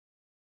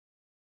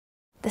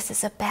This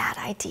is a bad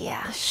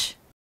idea. Shh.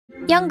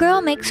 Young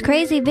girl makes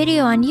crazy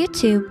video on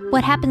YouTube.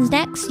 What happens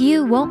next?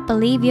 You won't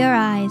believe your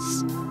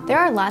eyes. There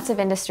are lots of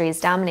industries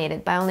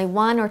dominated by only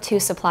 1 or 2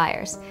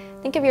 suppliers.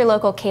 Think of your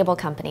local cable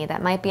company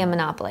that might be a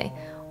monopoly,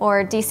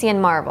 or DC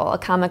and Marvel, a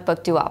comic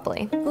book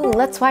duopoly. Ooh,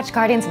 let's watch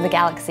Guardians of the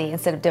Galaxy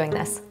instead of doing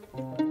this.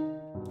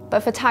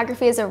 But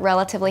photography is a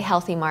relatively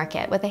healthy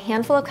market, with a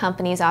handful of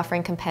companies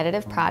offering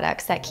competitive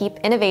products that keep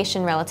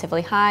innovation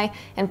relatively high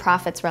and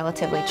profits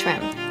relatively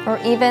trim. Or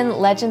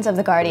even Legends of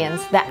the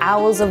Guardians, the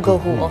Owls of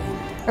Ga'Hoole.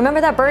 Remember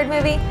that bird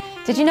movie?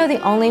 Did you know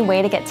the only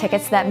way to get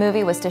tickets to that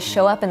movie was to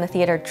show up in the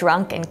theater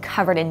drunk and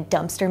covered in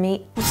dumpster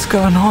meat? What's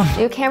going on?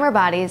 New camera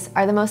bodies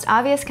are the most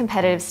obvious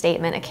competitive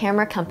statement a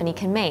camera company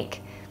can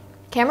make.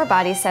 Camera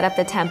bodies set up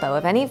the tempo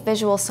of any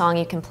visual song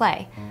you can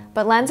play,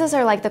 but lenses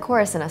are like the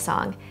chorus in a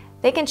song.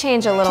 They can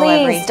change a little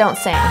Please don't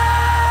sing.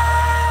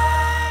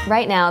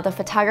 Right now, the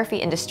photography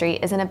industry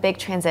is in a big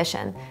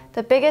transition,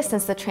 the biggest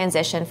since the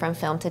transition from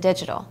film to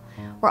digital.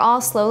 We're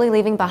all slowly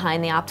leaving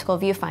behind the optical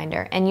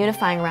viewfinder and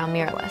unifying around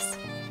mirrorless.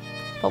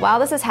 But while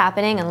this is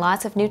happening and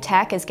lots of new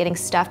tech is getting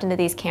stuffed into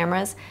these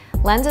cameras,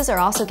 lenses are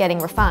also getting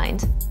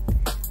refined.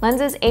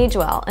 Lenses age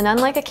well, and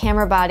unlike a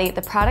camera body,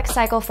 the product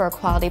cycle for a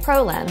quality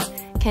pro lens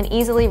can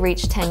easily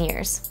reach 10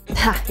 years.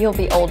 Ha, you'll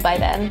be old by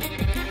then.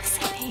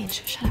 Same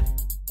age, shut up.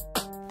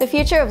 The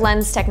future of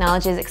lens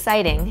technology is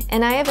exciting,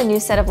 and I have a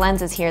new set of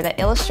lenses here that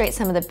illustrate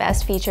some of the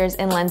best features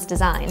in lens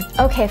design.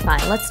 Okay,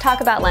 fine, let's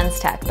talk about lens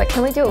tech, but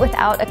can we do it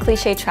without a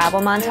cliché travel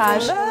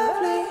montage?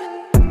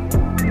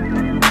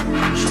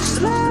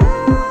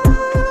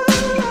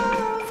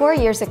 4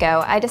 years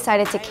ago, I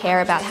decided to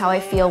care about how I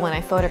feel when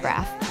I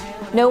photograph.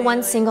 No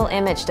one single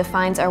image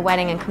defines our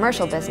wedding and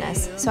commercial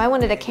business, so I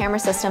wanted a camera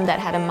system that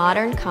had a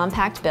modern,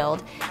 compact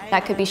build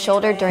that could be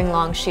shouldered during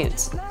long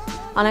shoots.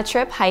 On a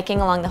trip hiking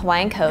along the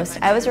Hawaiian coast,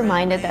 I was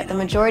reminded that the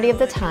majority of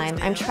the time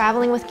I'm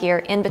traveling with gear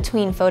in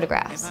between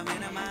photographs.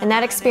 In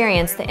that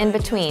experience, the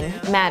in-between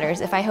matters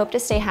if I hope to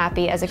stay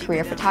happy as a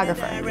career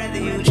photographer.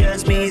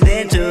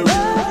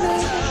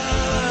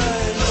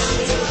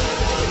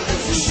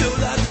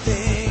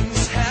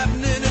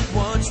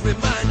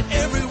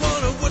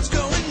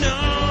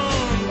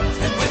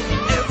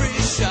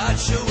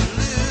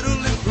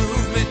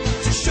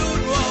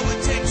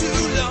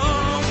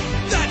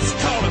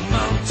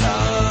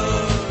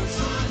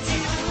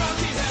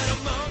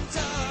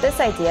 This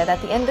idea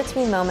that the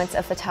in-between moments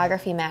of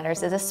photography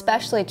matters is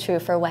especially true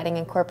for wedding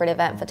and corporate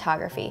event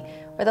photography,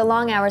 where the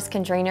long hours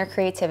can drain your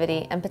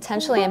creativity and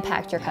potentially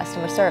impact your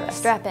customer service.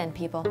 Strap in,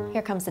 people.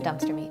 Here comes the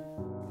dumpster meat.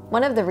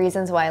 One of the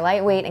reasons why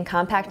lightweight and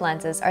compact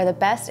lenses are the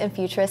best in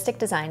futuristic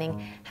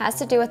designing has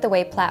to do with the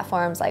way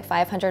platforms like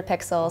 500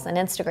 pixels and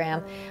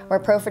Instagram, where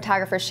pro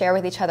photographers share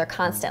with each other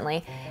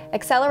constantly,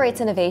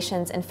 accelerates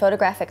innovations in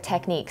photographic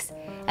techniques.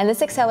 And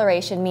this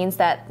acceleration means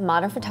that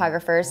modern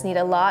photographers need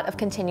a lot of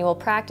continual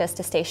practice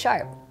to stay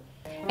sharp.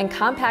 And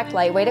compact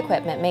lightweight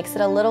equipment makes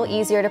it a little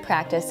easier to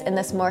practice in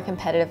this more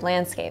competitive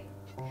landscape.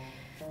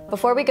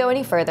 Before we go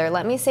any further,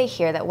 let me say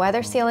here that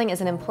weather sealing is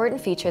an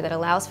important feature that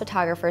allows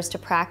photographers to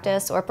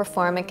practice or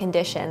perform in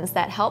conditions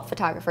that help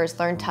photographers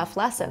learn tough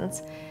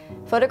lessons.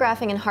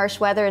 Photographing in harsh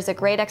weather is a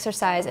great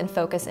exercise in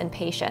focus and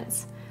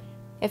patience.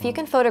 If you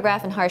can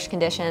photograph in harsh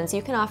conditions,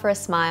 you can offer a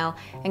smile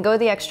and go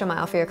the extra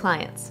mile for your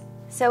clients.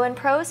 So when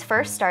pros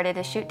first started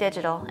to shoot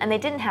digital and they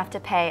didn't have to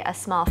pay a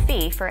small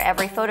fee for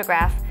every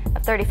photograph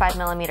of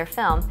 35mm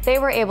film, they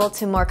were able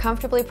to more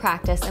comfortably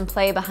practice and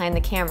play behind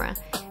the camera.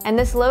 And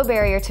this low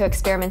barrier to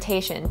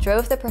experimentation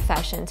drove the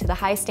profession to the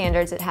high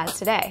standards it has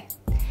today.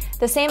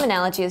 The same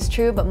analogy is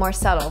true but more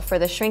subtle for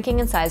the shrinking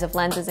in size of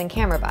lenses and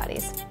camera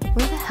bodies.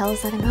 Where the hell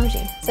is that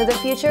emoji? So the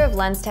future of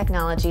lens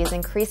technology is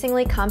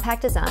increasingly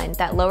compact design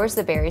that lowers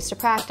the barriers to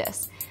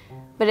practice.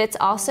 But it's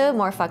also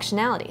more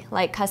functionality,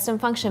 like custom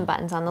function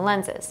buttons on the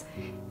lenses.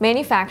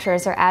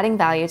 Manufacturers are adding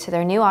value to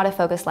their new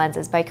autofocus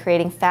lenses by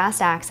creating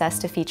fast access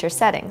to feature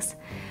settings.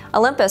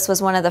 Olympus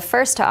was one of the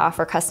first to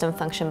offer custom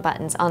function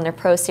buttons on their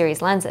Pro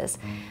Series lenses,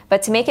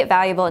 but to make it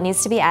valuable, it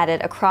needs to be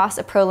added across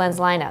a Pro lens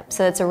lineup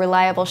so it's a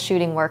reliable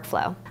shooting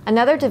workflow.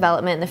 Another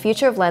development in the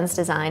future of lens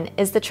design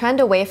is the trend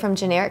away from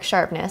generic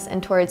sharpness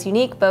and towards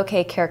unique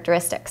bokeh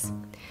characteristics.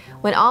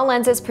 When all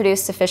lenses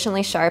produce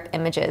sufficiently sharp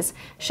images,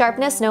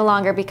 sharpness no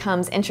longer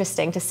becomes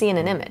interesting to see in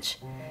an image.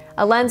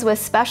 A lens with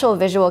special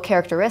visual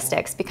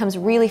characteristics becomes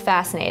really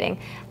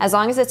fascinating, as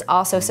long as it's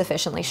also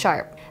sufficiently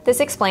sharp. This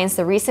explains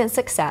the recent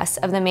success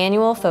of the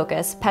manual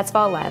focus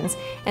Petzval lens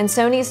and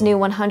Sony's new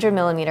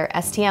 100mm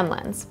STM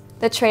lens.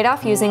 The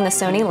trade-off using the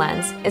Sony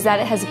lens is that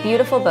it has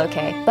beautiful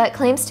bokeh, but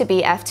claims to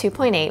be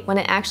f2.8 when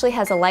it actually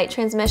has a light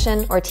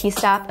transmission or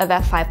t-stop of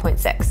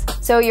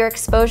f5.6. So your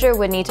exposure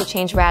would need to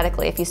change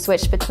radically if you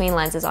switched between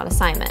lenses on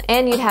assignment,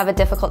 and you'd have a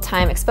difficult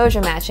time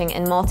exposure matching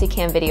in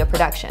multicam video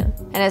production.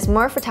 And as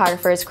more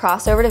photographers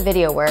cross over to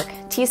video work,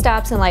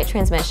 t-stops and light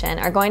transmission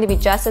are going to be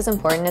just as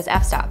important as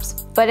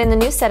f-stops. But in the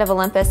new set of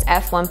Olympus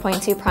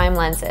f1.2 prime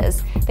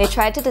lenses, they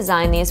tried to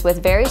design these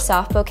with very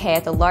soft bokeh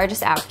at the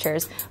largest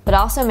apertures, but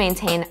also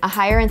maintain a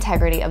higher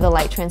integrity of the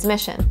light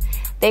transmission.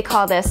 They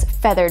call this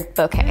feathered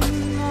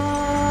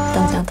bokeh.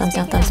 Thumbs down, thumbs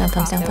down, thumbs down,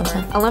 thumbs down, thumbs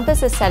down.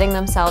 Olympus is setting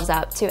themselves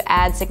up to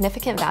add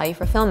significant value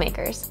for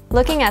filmmakers.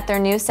 Looking at their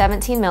new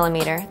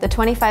 17mm, the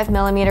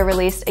 25mm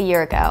released a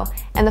year ago,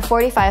 and the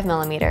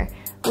 45mm,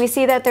 we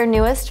see that their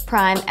newest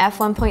prime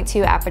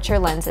f1.2 aperture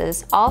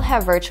lenses all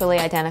have virtually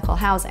identical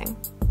housing.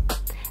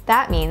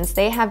 That means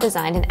they have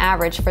designed an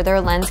average for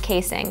their lens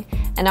casing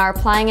and are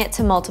applying it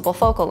to multiple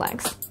focal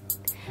lengths.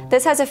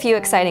 This has a few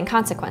exciting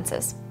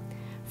consequences.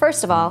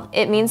 First of all,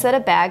 it means that a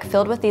bag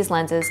filled with these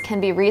lenses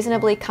can be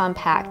reasonably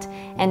compact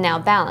and now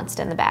balanced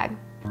in the bag.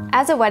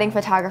 As a wedding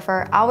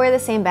photographer, I'll wear the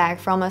same bag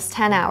for almost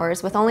 10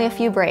 hours with only a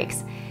few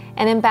breaks,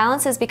 and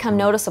imbalances become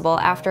noticeable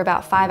after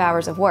about 5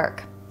 hours of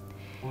work.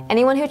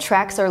 Anyone who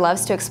treks or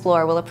loves to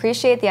explore will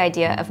appreciate the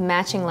idea of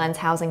matching lens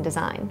housing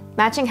design.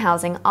 Matching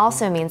housing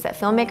also means that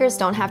filmmakers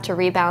don't have to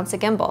rebalance a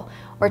gimbal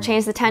or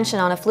change the tension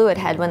on a fluid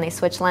head when they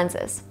switch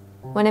lenses.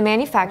 When a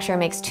manufacturer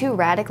makes two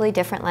radically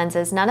different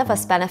lenses, none of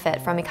us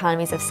benefit from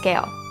economies of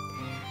scale.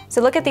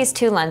 So look at these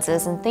two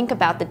lenses and think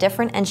about the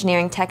different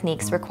engineering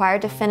techniques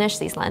required to finish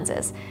these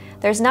lenses.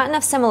 There's not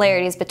enough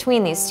similarities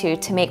between these two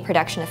to make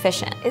production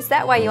efficient. Is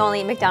that why you only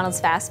eat McDonald's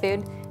fast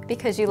food?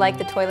 Because you like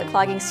the toilet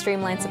clogging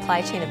streamlined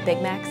supply chain of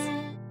Big Macs?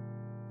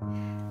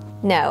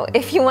 No,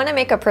 if you want to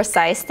make a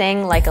precise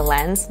thing like a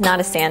lens, not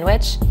a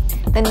sandwich,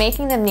 then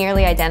making them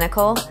nearly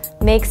identical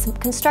makes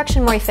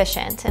construction more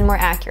efficient and more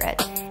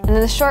accurate, and in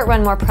the short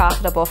run more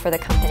profitable for the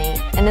company,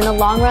 and in the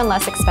long run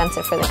less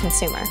expensive for the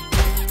consumer.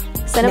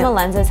 Cinema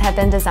lenses have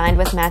been designed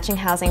with matching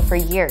housing for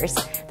years.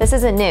 This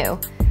isn't new.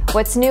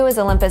 What's new is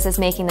Olympus is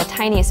making the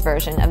tiniest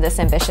version of this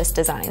ambitious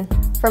design.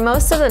 For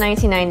most of the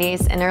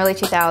 1990s and early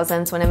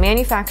 2000s, when a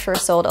manufacturer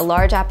sold a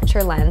large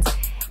aperture lens,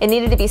 it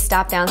needed to be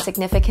stopped down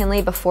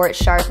significantly before it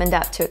sharpened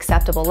up to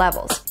acceptable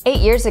levels. 8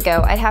 years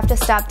ago, I'd have to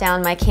stop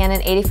down my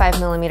Canon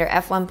 85mm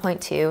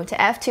f1.2 to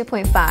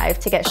f2.5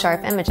 to get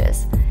sharp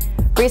images.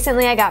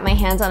 Recently, I got my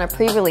hands on a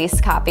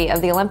pre-release copy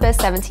of the Olympus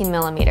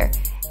 17mm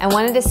and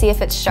wanted to see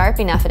if it's sharp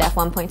enough at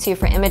f1.2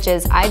 for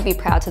images I'd be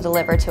proud to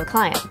deliver to a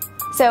client.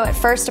 So at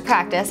first, to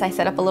practice, I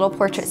set up a little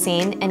portrait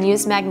scene and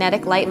used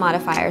magnetic light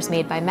modifiers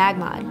made by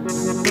Magmod.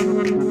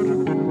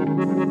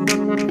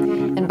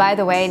 And by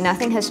the way,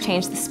 nothing has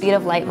changed the speed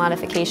of light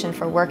modification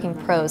for working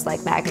pros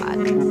like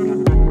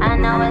Magmod. I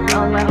know it's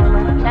over.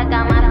 Check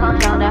out my cold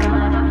shoulder.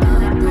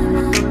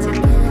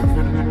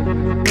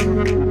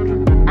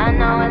 I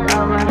know it's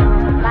over.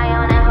 Lie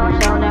on that whole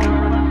shoulder.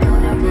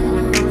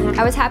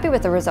 I was happy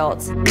with the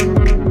results.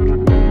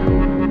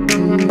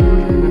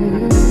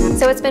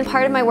 So it's been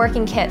part of my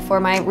working kit for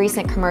my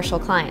recent commercial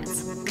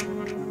clients.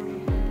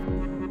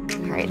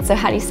 All right, so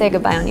how do you say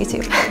goodbye on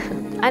YouTube?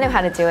 I know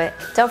how to do it.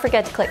 Don't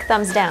forget to click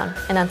thumbs down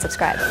and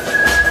unsubscribe.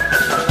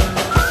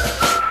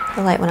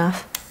 The light went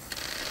off.